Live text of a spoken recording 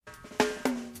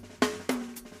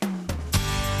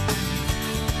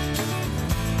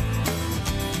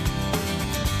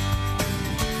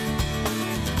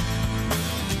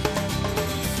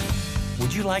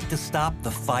you like to stop the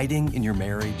fighting in your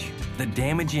marriage? The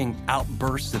damaging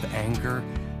outbursts of anger,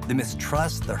 the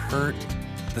mistrust, the hurt,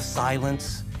 the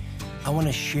silence? I want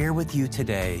to share with you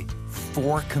today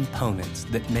 4 components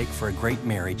that make for a great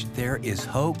marriage. There is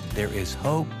hope, there is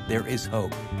hope, there is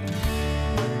hope.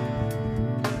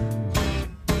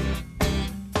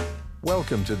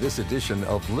 Welcome to this edition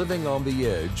of Living on the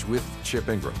Edge with Chip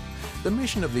Ingram. The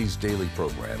mission of these daily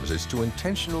programs is to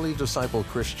intentionally disciple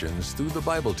Christians through the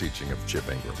Bible teaching of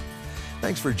Chip Ingram.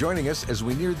 Thanks for joining us as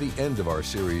we near the end of our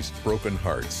series, Broken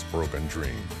Hearts, Broken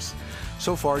Dreams.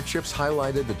 So far, Chip's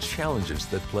highlighted the challenges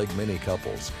that plague many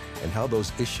couples and how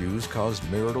those issues cause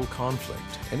marital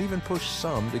conflict and even push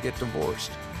some to get divorced.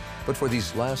 But for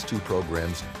these last 2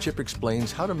 programs, Chip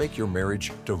explains how to make your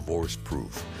marriage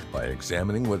divorce-proof by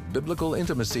examining what biblical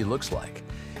intimacy looks like.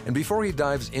 And before he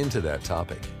dives into that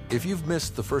topic, if you've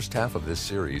missed the first half of this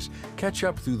series, catch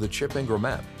up through the Chip Ingram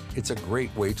app. It's a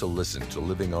great way to listen to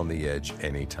Living on the Edge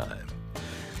anytime.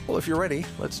 Well, if you're ready,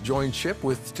 let's join Chip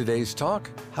with today's talk,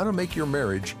 How to Make Your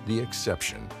Marriage the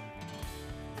Exception.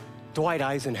 Dwight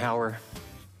Eisenhower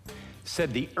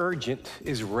said the urgent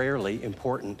is rarely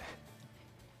important,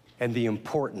 and the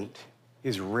important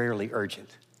is rarely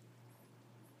urgent.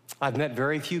 I've met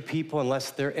very few people, unless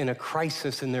they're in a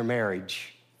crisis in their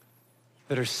marriage,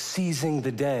 that are seizing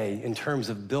the day in terms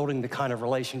of building the kind of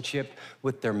relationship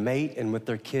with their mate and with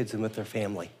their kids and with their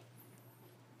family.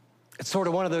 It's sort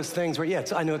of one of those things where,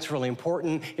 I know it's really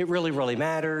important, it really, really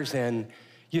matters, and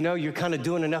you're kind of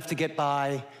doing enough to get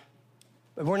by.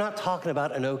 But we're not talking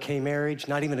about an okay marriage,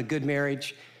 not even a good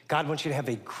marriage. God wants you to have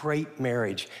a great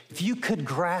marriage. If you could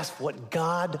grasp what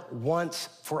God wants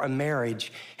for a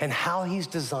marriage and how he's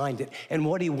designed it and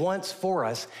what he wants for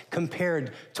us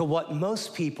compared to what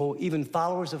most people, even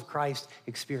followers of Christ,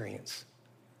 experience,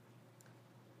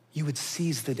 you would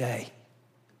seize the day.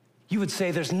 You would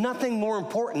say, there's nothing more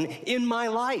important in my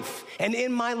life and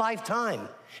in my lifetime.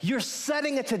 You're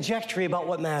setting a trajectory about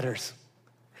what matters.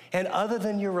 And other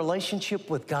than your relationship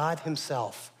with God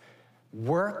himself,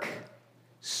 work,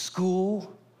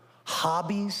 school,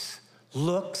 hobbies,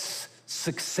 looks,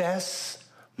 success,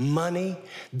 money,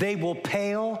 they will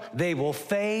pale, they will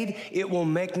fade, it will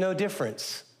make no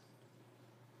difference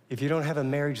if you don't have a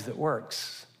marriage that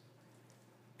works.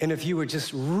 And if you were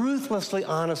just ruthlessly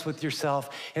honest with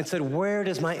yourself and said, where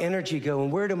does my energy go?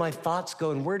 And where do my thoughts go?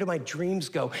 And where do my dreams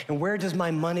go? And where does my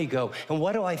money go? And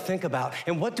what do I think about?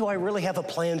 And what do I really have a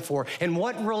plan for? And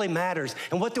what really matters?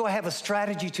 And what do I have a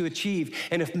strategy to achieve?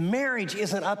 And if marriage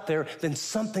isn't up there, then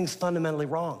something's fundamentally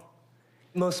wrong.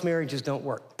 Most marriages don't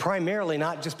work, primarily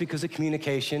not just because of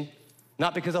communication,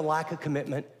 not because of lack of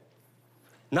commitment,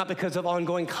 not because of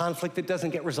ongoing conflict that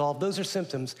doesn't get resolved. Those are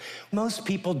symptoms. Most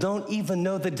people don't even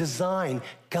know the design.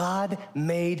 God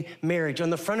made marriage. On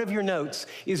the front of your notes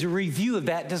is a review of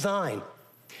that design.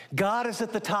 God is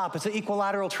at the top. It's an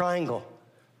equilateral triangle.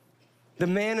 The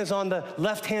man is on the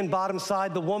left-hand bottom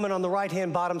side, the woman on the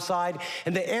right-hand bottom side,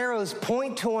 and the arrows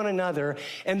point to one another.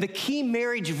 And the key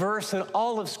marriage verse in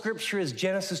all of Scripture is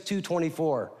Genesis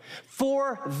 2:24.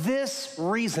 For this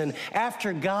reason,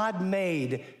 after God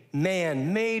made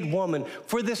man, made woman,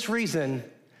 for this reason,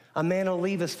 a man will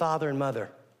leave his father and mother.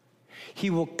 He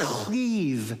will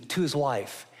cleave to his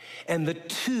wife, and the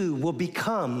two will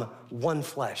become one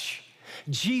flesh.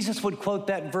 Jesus would quote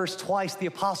that verse twice, the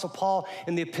Apostle Paul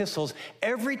in the epistles.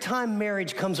 Every time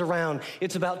marriage comes around,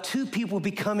 it's about 2 people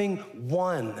becoming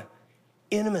one.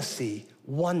 Intimacy,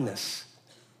 oneness.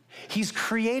 He's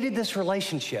created this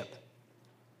relationship,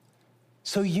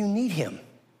 so you need him.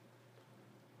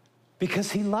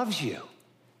 Because he loves you.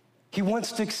 He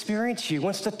wants to experience you, he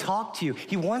wants to talk to you,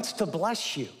 he wants to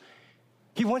bless you.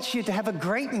 He wants you to have a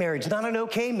great marriage, not an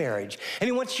okay marriage. And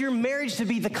he wants your marriage to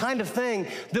be the kind of thing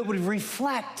that would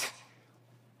reflect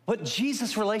what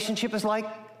Jesus' relationship is like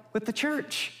with the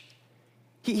church.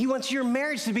 He wants your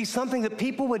marriage to be something that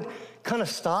people would kind of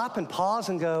stop and pause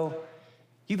and go,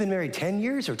 you've been married 10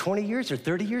 years or 20 years or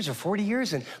 30 years or 40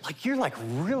 years, and you're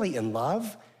really in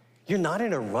love. You're not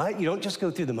in a rut. You don't just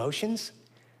go through the motions.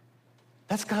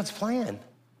 That's God's plan.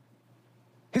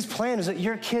 His plan is that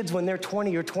your kids, when they're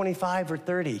 20 or 25 or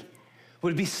 30,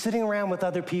 would be sitting around with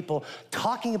other people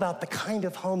talking about the kind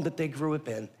of home that they grew up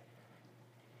in.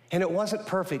 And it wasn't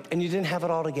perfect, and you didn't have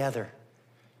it all together.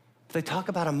 They talk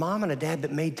about a mom and a dad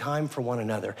that made time for one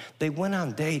another. They went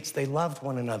on dates. They loved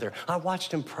one another. I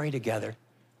watched them pray together.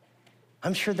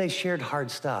 I'm sure they shared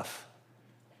hard stuff.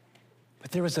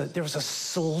 But there was a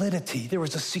solidity, there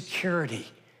was a security.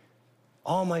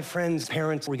 All my friends'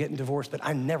 parents were getting divorced, but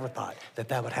I never thought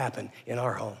that would happen in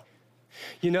our home.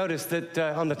 You notice that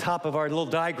on the top of our little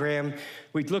diagram,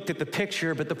 we looked at the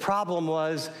picture, but the problem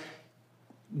was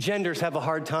genders have a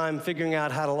hard time figuring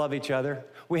out how to love each other.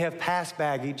 We have past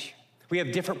baggage. We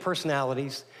have different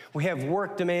personalities. We have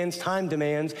work demands, time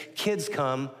demands, kids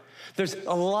come. There's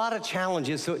a lot of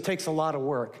challenges, so it takes a lot of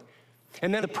work.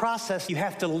 And then the process, you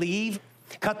have to leave,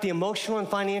 cut the emotional and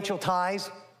financial ties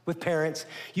with parents.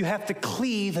 You have to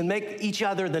cleave and make each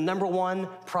other the number one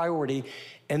priority.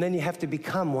 And then you have to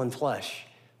become one flesh.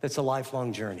 That's a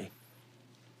lifelong journey.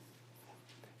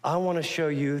 I want to show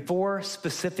you 4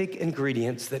 specific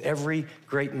ingredients that every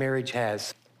great marriage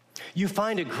has. You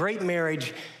find a great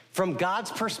marriage from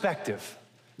God's perspective.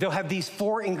 They'll have these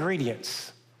 4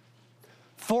 ingredients,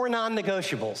 4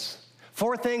 non-negotiables,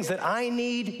 4 things that I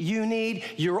need, you need.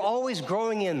 You're always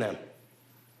growing in them.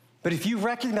 But if you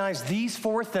recognize these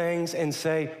 4 things and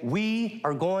say, we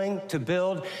are going to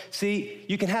build, see,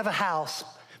 you can have a house,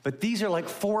 but these are like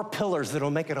 4 pillars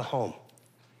that'll make it a home.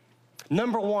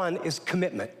 Number 1 is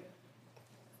commitment.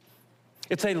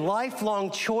 It's a lifelong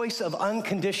choice of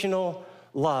unconditional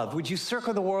love. Would you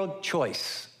circle the word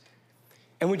choice?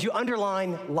 And would you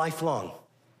underline lifelong?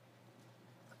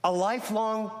 A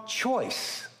lifelong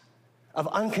choice of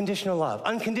unconditional love.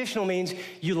 Unconditional means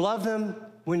you love them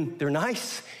when they're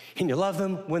nice and you love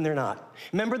them when they're not.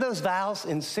 Remember those vows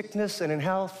in sickness and in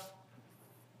health,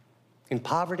 in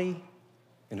poverty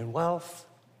and in wealth?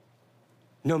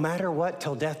 No matter what,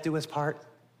 till death do us part.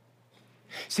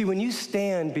 See, when you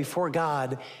stand before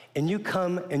God and you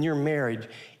come and you're married,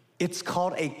 it's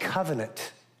called a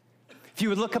covenant. If you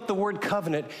would look up the word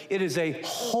covenant, it is a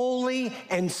holy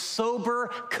and sober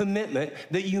commitment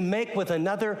that you make with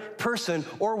another person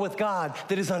or with God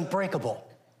that is unbreakable.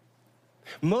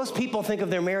 Most people think of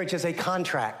their marriage as a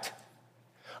contract.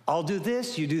 I'll do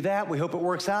this, you do that, we hope it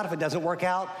works out. If it doesn't work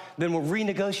out, then we'll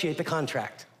renegotiate the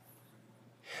contract.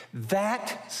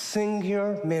 That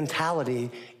singular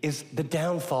mentality is the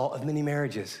downfall of many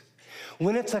marriages.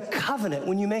 When it's a covenant,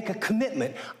 when you make a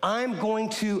commitment, I'm going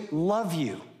to love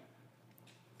you.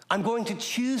 I'm going to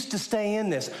choose to stay in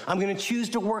this. I'm going to choose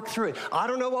to work through it. I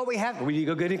don't know what we have. We need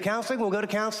to go get counseling, we'll go to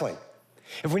counseling.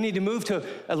 If we need to move to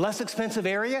a less expensive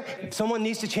area, if someone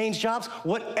needs to change jobs,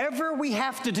 whatever we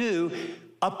have to do,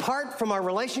 apart from our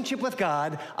relationship with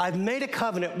God, I've made a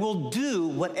covenant, we'll do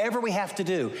whatever we have to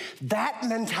do. That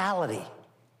mentality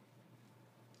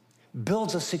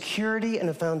builds a security and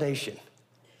a foundation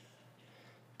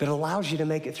that allows you to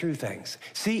make it through things.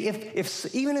 See,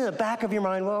 if even in the back of your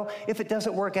mind, well, if it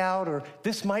doesn't work out, or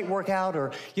this might work out,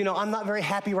 or, I'm not very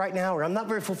happy right now, or I'm not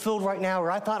very fulfilled right now, or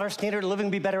I thought our standard of living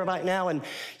would be better right now, and,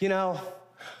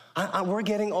 we're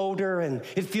getting older, and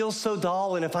it feels so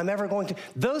dull, and if I'm ever going to,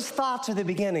 those thoughts are the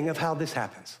beginning of how this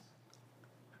happens.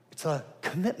 It's a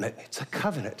commitment, it's a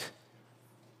covenant.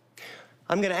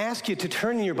 I'm gonna ask you to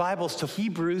turn in your Bibles to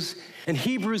Hebrews, and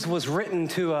Hebrews was written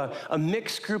to a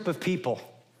mixed group of people.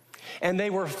 And they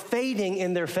were fading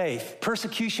in their faith.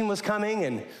 Persecution was coming,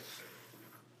 and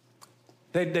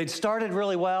they'd started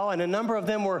really well, and a number of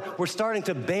them were starting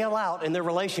to bail out in their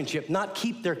relationship, not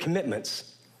keep their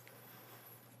commitments.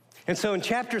 And so in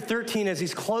chapter 13, as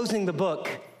he's closing the book,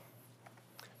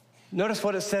 notice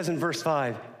what it says in verse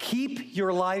 5. Keep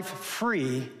your life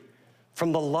free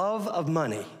from the love of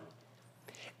money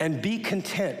and be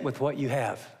content with what you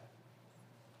have.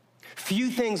 Few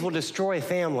things will destroy a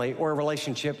family or a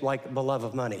relationship like the love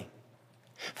of money.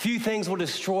 Few things will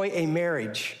destroy a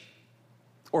marriage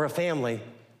or a family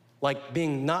like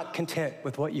being not content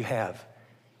with what you have.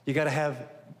 You got to have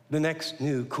the next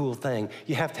new cool thing.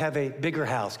 You have to have a bigger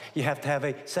house. You have to have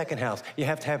a second house. You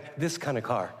have to have this kind of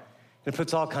car. It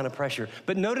puts all kind of pressure.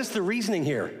 But notice the reasoning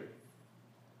here.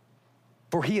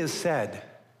 For he has said,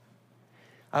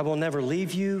 I will never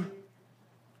leave you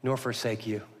nor forsake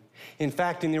you. In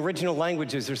fact, in the original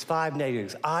languages, there's 5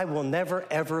 negatives. I will never,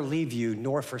 ever leave you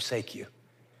nor forsake you.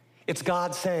 It's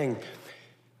God saying,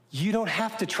 you don't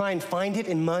have to try and find it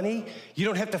in money. You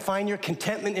don't have to find your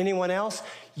contentment in anyone else.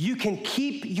 You can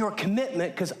keep your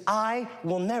commitment because I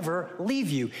will never leave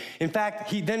you. In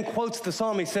fact, he then quotes the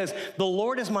psalm. He says, the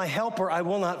Lord is my helper. I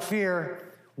will not fear.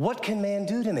 What can man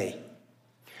do to me?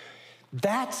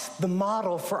 That's the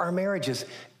model for our marriages.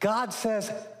 God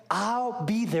says, I'll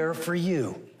be there for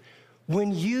you.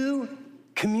 When you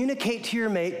communicate to your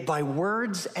mate by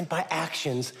words and by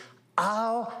actions,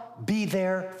 I'll be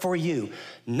there for you.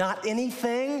 Not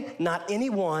anything, not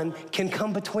anyone can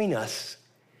come between us.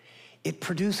 It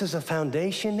produces a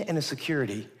foundation and a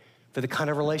security for the kind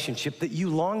of relationship that you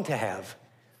long to have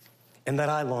and that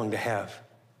I long to have.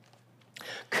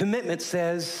 Commitment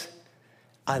says,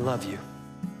 I love you.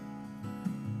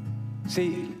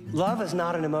 See, love is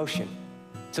not an emotion.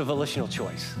 It's a volitional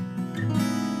choice.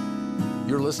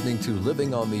 You're listening to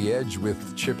Living on the Edge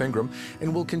with Chip Ingram,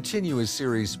 and we'll continue his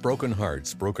series Broken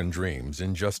Hearts, Broken Dreams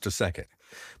in just a second.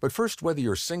 But first, whether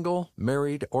you're single,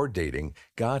 married, or dating,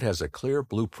 God has a clear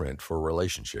blueprint for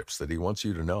relationships that He wants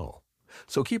you to know.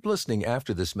 So keep listening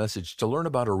after this message to learn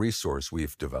about a resource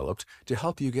we've developed to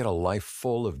help you get a life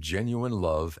full of genuine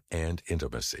love and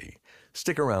intimacy.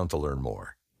 Stick around to learn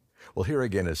more. Well, here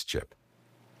again is Chip.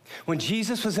 When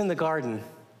Jesus was in the garden,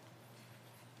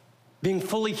 being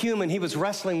fully human, He was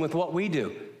wrestling with what we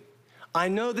do. I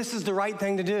know this is the right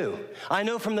thing to do. I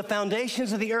know from the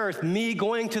foundations of the earth, me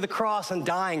going to the cross and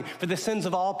dying for the sins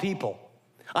of all people.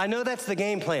 I know that's the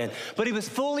game plan. But He was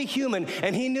fully human,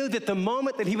 and He knew that the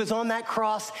moment that He was on that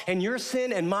cross and your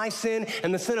sin and my sin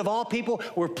and the sin of all people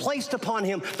were placed upon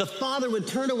Him, the Father would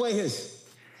turn away His.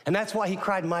 And that's why He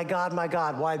cried, my God,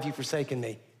 why have you forsaken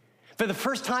me? For the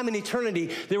first time in eternity,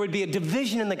 there would be a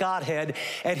division in the Godhead,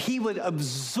 and He would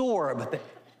absorb.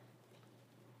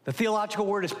 The theological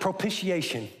word is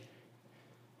propitiation.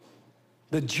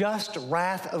 The just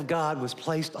wrath of God was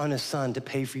placed on His Son to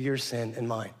pay for your sin and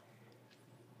mine.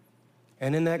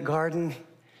 And in that garden,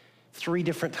 3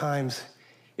 different times,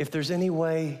 if there's any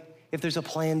way, if there's a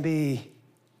plan B,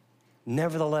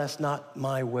 nevertheless, not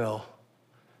my will,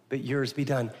 but yours be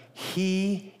done.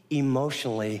 He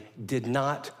emotionally did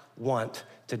not want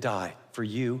to die for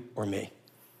you or me.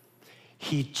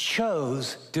 He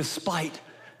chose, despite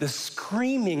the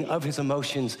screaming of His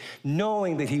emotions,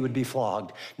 knowing that He would be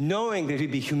flogged, knowing that He'd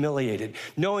be humiliated,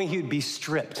 knowing He would be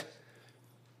stripped.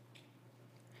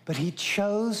 But He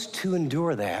chose to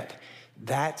endure that.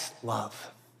 That's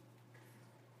love.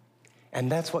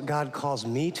 And that's what God calls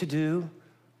me to do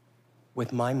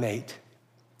with my mate.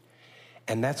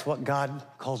 And that's what God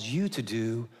calls you to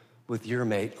do with your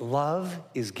mate. Love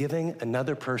is giving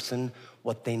another person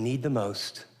what they need the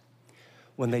most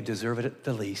when they deserve it at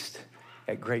the least,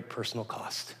 at great personal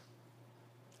cost.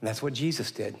 And that's what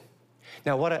Jesus did.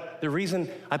 Now, the reason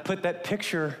I put that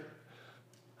picture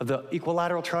of the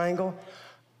equilateral triangle,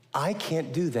 I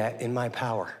can't do that in my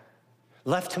power.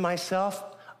 Left to myself,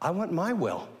 I want my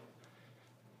will.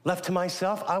 Left to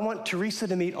myself, I want Teresa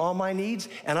to meet all my needs,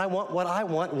 and I want what I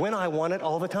want when I want it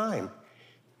all the time.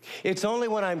 It's only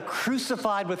when I'm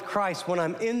crucified with Christ, when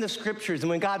I'm in the scriptures, and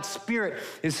when God's Spirit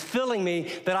is filling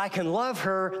me that I can love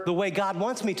her the way God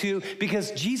wants me to,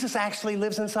 because Jesus actually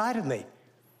lives inside of me.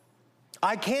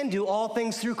 I can do all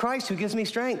things through Christ who gives me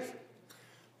strength.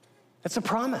 That's a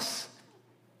promise.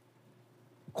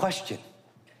 Question: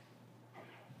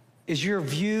 is your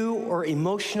view or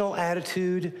emotional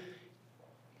attitude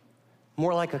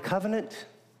more like a covenant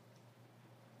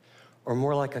or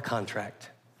more like a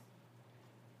contract?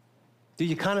 Do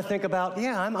you kind of think about,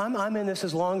 yeah, I'm in this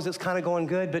as long as it's kind of going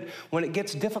good, but when it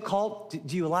gets difficult,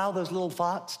 do you allow those little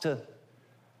thoughts to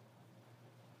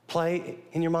play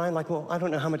in your mind? Like, well, I don't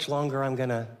know how much longer I'm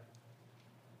gonna.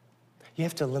 You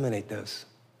have to eliminate those.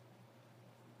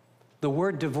 The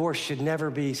word divorce should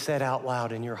never be said out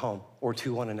loud in your home or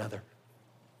to one another.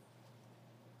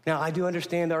 Now, I do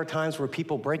understand there are times where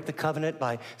people break the covenant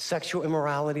by sexual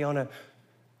immorality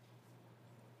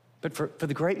but for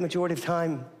the great majority of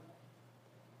time,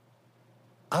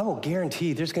 I will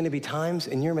guarantee there's going to be times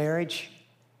in your marriage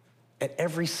at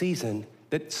every season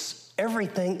that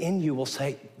everything in you will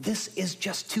say, this is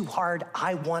just too hard,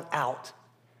 I want out.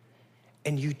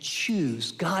 And you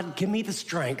choose, God, give me the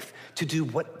strength to do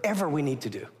whatever we need to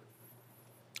do.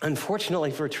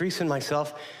 Unfortunately for Teresa and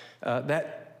myself,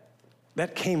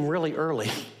 that came really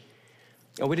early.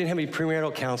 We didn't have any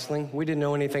premarital counseling. We didn't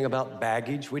know anything about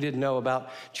baggage. We didn't know about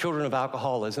children of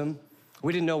alcoholism.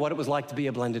 We didn't know what it was like to be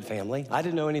a blended family. I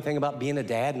didn't know anything about being a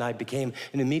dad, and I became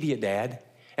an immediate dad.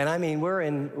 And I mean,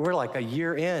 we're like a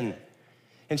year in,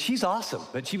 and she's awesome,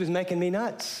 but she was making me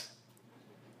nuts.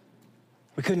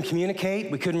 We couldn't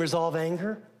communicate. We couldn't resolve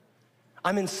anger.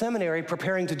 I'm in seminary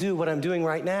preparing to do what I'm doing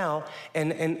right now,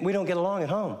 and we don't get along at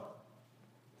home.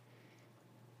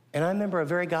 And I remember a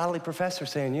very godly professor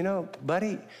saying, you know,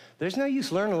 buddy, there's no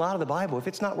use learning a lot of the Bible. If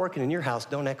it's not working in your house,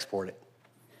 don't export it.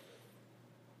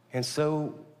 And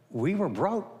so we were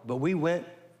broke, but we went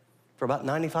for about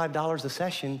 $95 a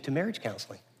session to marriage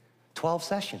counseling, 12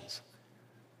 sessions.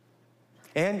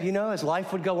 And, you know, as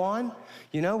life would go on,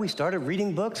 you know, we started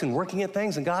reading books and working at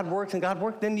things, and God worked.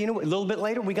 Then, you know, a little bit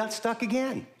later, we got stuck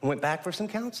again and went back for some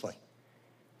counseling.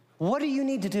 What do you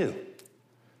need to do?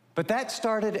 But that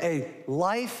started a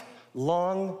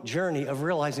lifelong journey of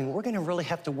realizing we're going to really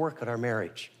have to work at our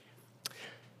marriage.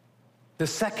 The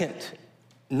second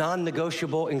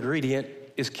non-negotiable ingredient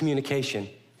is communication.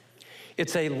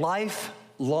 It's a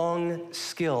lifelong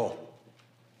skill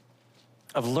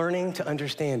of learning to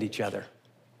understand each other.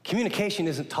 Communication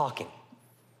isn't talking.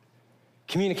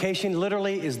 Communication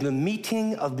literally is the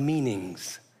meeting of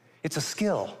meanings. It's a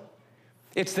skill.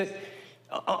 It's that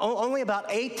only about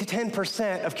 8 to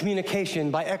 10% of communication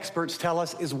by experts tell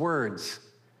us is words.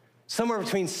 Somewhere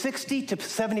between 60 to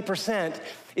 70%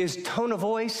 is tone of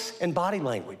voice and body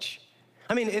language.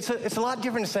 I mean, it's a lot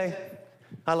different to say,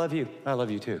 I love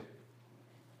you too.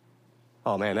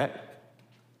 Oh man,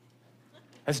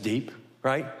 that's deep,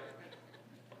 right?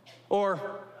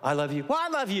 Or, I love you. Well, I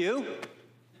love you.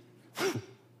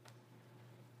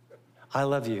 I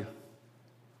love you.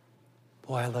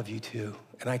 Boy, I love you too.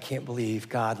 And I can't believe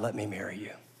God let me marry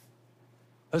you.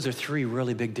 Those are 3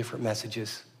 really big different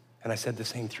messages. And I said the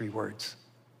same 3 words.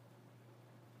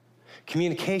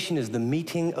 Communication is the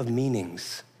meeting of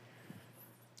meanings.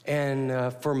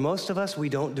 And for most of us, we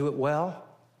don't do it well.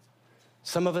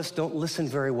 Some of us don't listen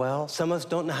very well. Some of us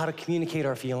don't know how to communicate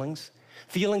our feelings.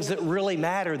 Feelings that really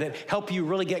matter, that help you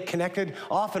really get connected,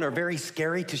 often are very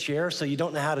scary to share, so you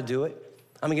don't know how to do it.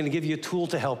 I'm going to give you a tool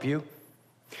to help you.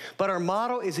 But our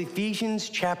motto is Ephesians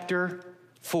chapter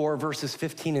 4, verses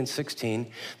 15 and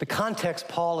 16. The context,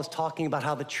 Paul is talking about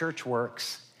how the church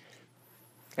works.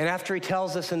 And after he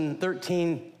tells us in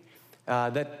 13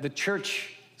 that the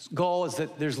church goal is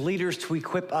that there's leaders to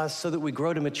equip us so that we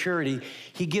grow to maturity,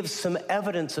 he gives some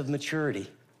evidence of maturity.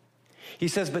 He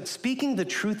says, but speaking the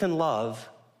truth in love,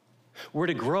 we're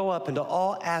to grow up into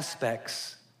all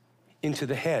aspects into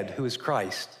the head, who is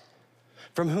Christ,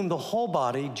 from whom the whole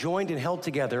body, joined and held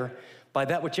together by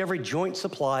that which every joint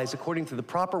supplies, according to the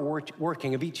proper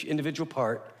working of each individual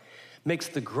part, makes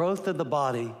the growth of the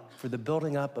body for the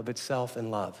building up of itself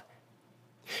in love.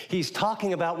 He's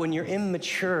talking about when you're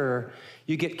immature,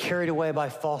 you get carried away by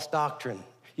false doctrine.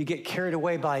 You get carried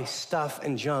away by stuff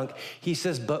and junk. He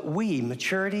says, but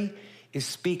maturity is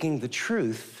speaking the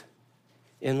truth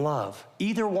in love.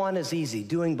 Either one is easy.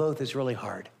 Doing both is really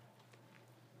hard.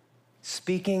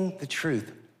 Speaking the truth,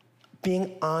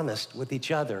 being honest with each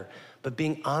other, but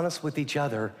being honest with each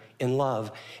other in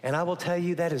love. And I will tell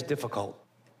you that is difficult.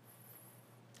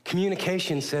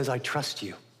 Communication says, I trust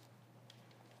you.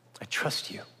 I trust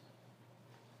you.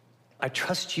 I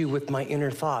trust you with my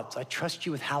inner thoughts. I trust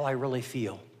you with how I really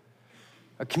feel.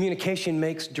 A communication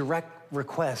makes direct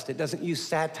request. It doesn't use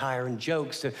satire and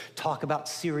jokes to talk about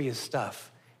serious stuff.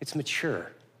 It's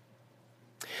mature.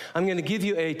 I'm going to give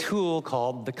you a tool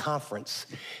called the conference.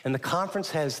 And the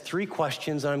conference has 3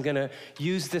 questions, and I'm going to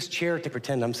use this chair to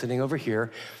pretend I'm sitting over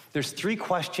here. There's 3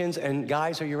 questions, and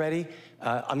guys, are you ready?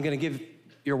 I'm going to give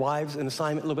your wives an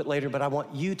assignment a little bit later, but I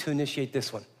want you to initiate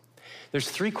this one. There's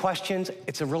 3 questions.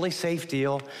 It's a really safe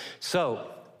deal. So,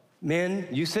 men,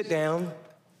 you sit down.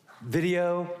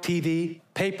 Video, TV,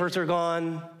 papers are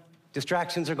gone.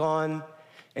 Distractions are gone.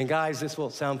 And guys, this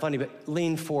will sound funny, but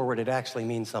lean forward. It actually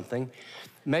means something.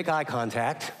 Make eye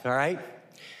contact, all right?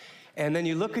 And then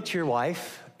you look at your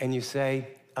wife and you say,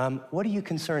 what are you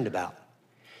concerned about?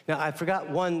 Now, I forgot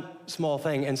one small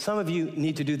thing, and some of you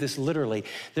need to do this literally.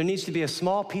 There needs to be a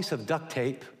small piece of duct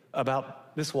tape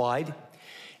about this wide.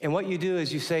 And what you do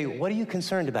is you say, what are you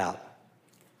concerned about?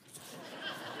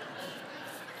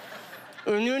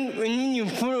 And then you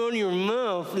put it on your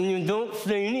mouth and you don't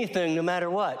say anything no matter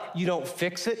what. You don't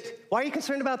fix it. Why are you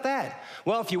concerned about that?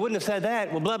 Well, if you wouldn't have said that,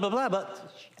 well, blah, blah, blah,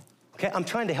 but, okay, I'm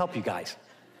trying to help you guys,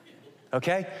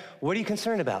 okay? What are you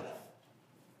concerned about?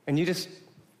 And you just,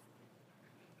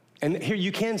 and here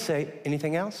you can say,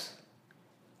 anything else?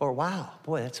 Or, wow,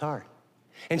 boy, that's hard.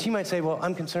 And she might say, well,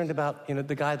 I'm concerned about,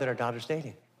 the guy that our daughter's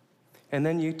dating. And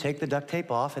then you take the duct tape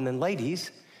off, and then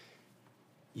ladies,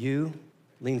 you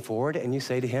lean forward and you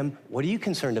say to him, what are you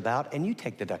concerned about? And you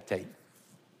take the duct tape.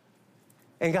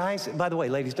 And guys, by the way,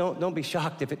 ladies, don't be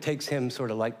shocked if it takes him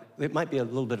sort of like, it might be a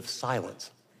little bit of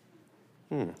silence.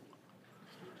 I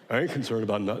ain't concerned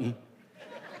about nothing.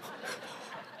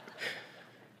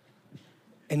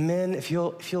 And men, if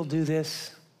you'll do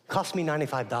this, cost me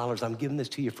 $95, I'm giving this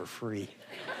to you for free.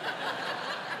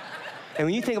 And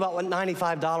when you think about what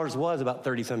 $95 was about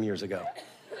 30-some years ago,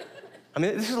 I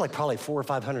mean, this is like probably a $400 or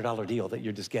 $500 deal that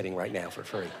you're just getting right now for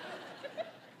free.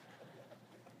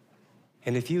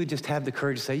 And if you would just have the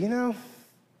courage to say,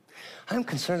 I'm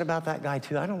concerned about that guy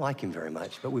too. I don't like him very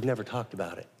much, but we've never talked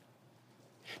about it.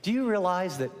 Do you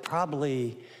realize that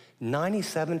probably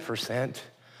 97%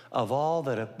 of all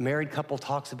that a married couple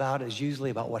talks about is usually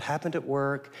about what happened at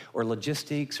work or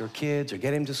logistics or kids or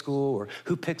getting to school or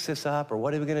who picks this up or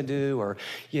what are we going to do or,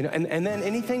 and then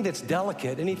anything that's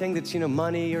delicate, anything that's,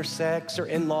 money or sex or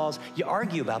in-laws, you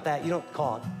argue about that. You don't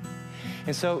call it.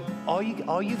 And so all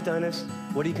you've done is,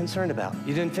 what are you concerned about?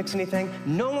 You didn't fix anything?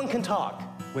 No one can talk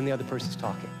when the other person's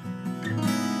talking.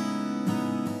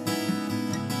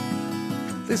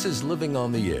 This is Living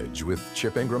on the Edge with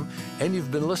Chip Ingram, and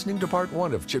you've been listening to part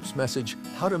 1 of Chip's message,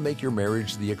 How to Make Your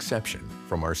Marriage the Exception,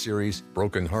 from our series,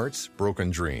 Broken Hearts, Broken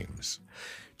Dreams.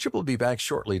 Chip will be back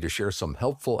shortly to share some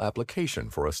helpful application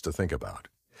for us to think about.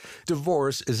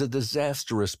 Divorce is a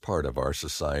disastrous part of our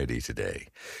society today.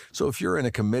 So if you're in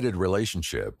a committed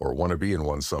relationship or want to be in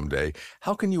one someday,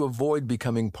 how can you avoid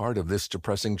becoming part of this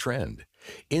depressing trend?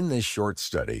 In this short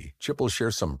study, Chip will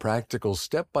share some practical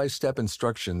step-by-step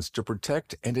instructions to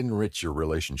protect and enrich your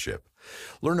relationship.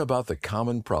 Learn about the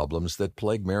common problems that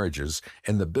plague marriages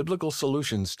and the biblical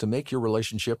solutions to make your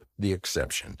relationship the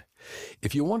exception.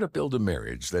 If you want to build a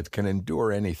marriage that can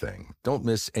endure anything, don't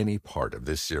miss any part of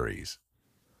this series.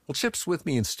 Well, Chip's with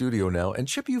me in studio now, and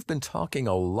Chip, you've been talking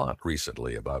a lot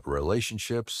recently about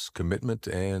relationships, commitment,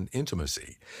 and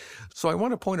intimacy. So I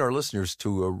want to point our listeners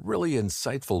to a really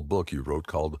insightful book you wrote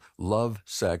called Love,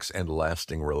 Sex, and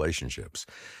Lasting Relationships.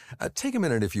 Take a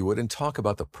minute, if you would, and talk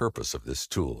about the purpose of this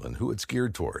tool and who it's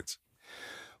geared towards.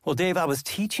 Well, Dave, I was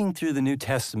teaching through the New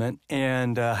Testament,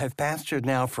 and I've pastored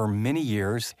now for many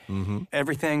years,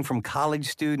 everything from college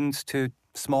students to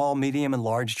small, medium, and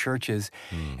large churches.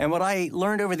 And what I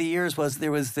learned over the years was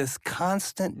there was this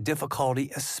constant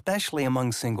difficulty, especially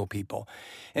among single people.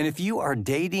 And if you are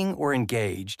dating or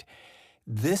engaged,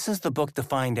 this is the book to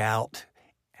find out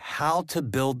how to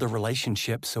build the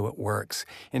relationship so it works.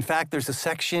 In fact, there's a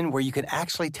section where you can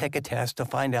actually take a test to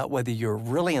find out whether you're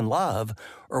really in love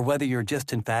or whether you're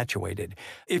just infatuated.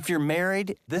 If you're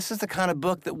married, this is the kind of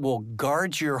book that will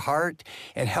guard your heart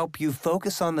and help you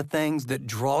focus on the things that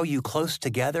draw you close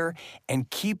together and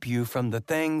keep you from the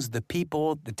things, the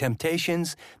people, the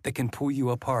temptations that can pull you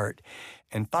apart.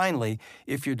 And finally,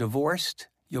 if you're divorced,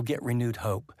 you'll get renewed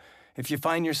hope. If you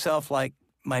find yourself like,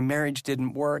 my marriage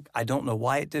didn't work, I don't know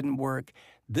why it didn't work,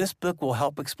 this book will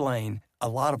help explain a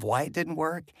lot of why it didn't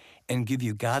work and give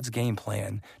you God's game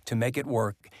plan to make it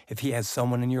work if He has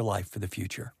someone in your life for the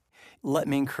future. Let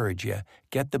me encourage you,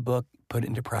 get the book, put it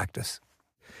into practice.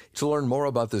 To learn more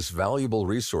about this valuable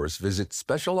resource, visit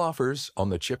Special Offers on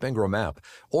the Chip Ingram app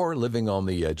or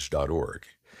livingontheedge.org.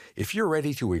 If you're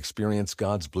ready to experience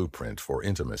God's blueprint for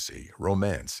intimacy,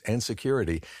 romance, and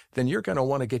security, then you're going to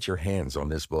want to get your hands on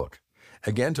this book.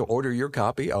 Again, to order your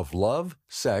copy of Love,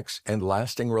 Sex, and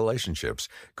Lasting Relationships,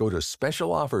 go to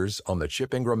Special Offers on the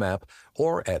Chip Ingram app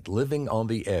or at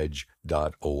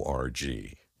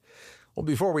livingontheedge.org. Well,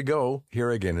 before we go, here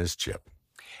again is Chip.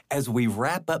 As we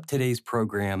wrap up today's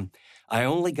program, I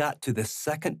only got to the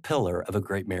second pillar of a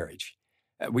great marriage.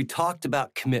 We talked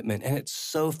about commitment, and it's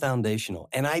so foundational.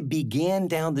 And I began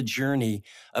down the journey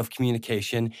of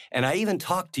communication, and I even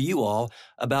talked to you all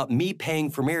about me paying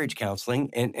for marriage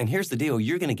counseling. And here's the deal.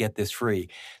 You're going to get this free.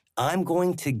 I'm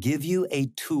going to give you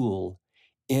a tool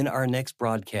in our next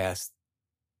broadcast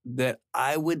that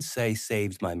I would say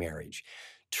saved my marriage.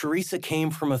 Teresa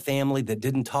came from a family that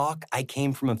didn't talk. I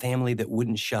came from a family that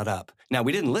wouldn't shut up. Now,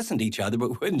 we didn't listen to each other,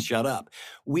 but wouldn't shut up.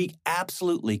 We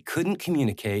absolutely couldn't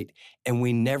communicate, and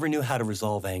we never knew how to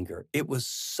resolve anger. It was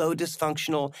so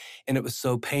dysfunctional, and it was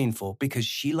so painful because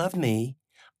she loved me,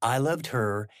 I loved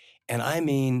her, and I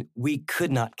mean, we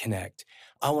could not connect.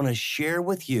 I want to share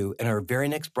with you in our very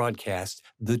next broadcast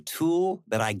the tool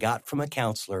that I got from a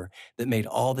counselor that made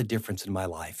all the difference in my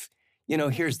life. You know,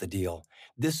 here's the deal.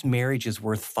 This marriage is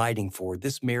worth fighting for.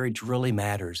 This marriage really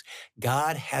matters.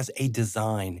 God has a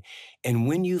design. And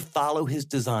when you follow His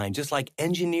design, just like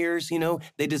engineers, you know,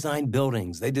 they design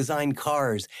buildings, they design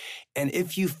cars. And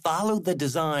if you follow the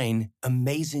design,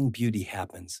 amazing beauty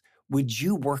happens. Would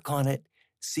you work on it?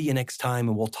 See you next time,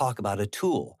 and we'll talk about a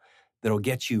tool that'll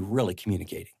get you really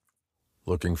communicating.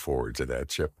 Looking forward to that,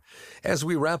 Chip. As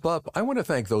we wrap up, I want to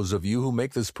thank those of you who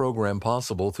make this program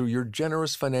possible through your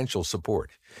generous financial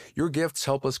support. Your gifts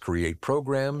help us create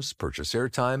programs, purchase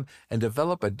airtime, and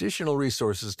develop additional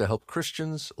resources to help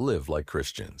Christians live like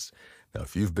Christians. Now,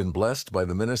 if you've been blessed by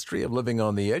the ministry of Living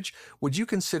on the Edge, would you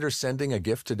consider sending a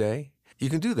gift today? You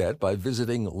can do that by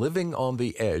visiting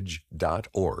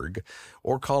livingontheedge.org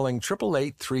or calling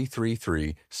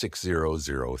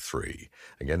 888-333-6003.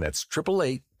 Again, that's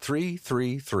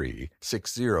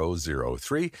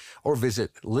 888-333-6003, or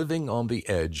visit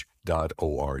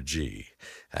livingontheedge.org.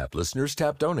 App listeners,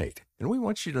 tap donate, and we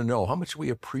want you to know how much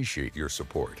we appreciate your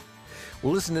support.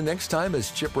 We'll listen to next time as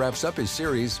Chip wraps up his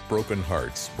series, Broken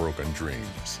Hearts, Broken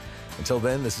Dreams. Until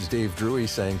then, this is Dave Drury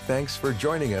saying thanks for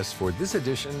joining us for this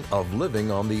edition of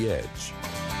Living on the Edge.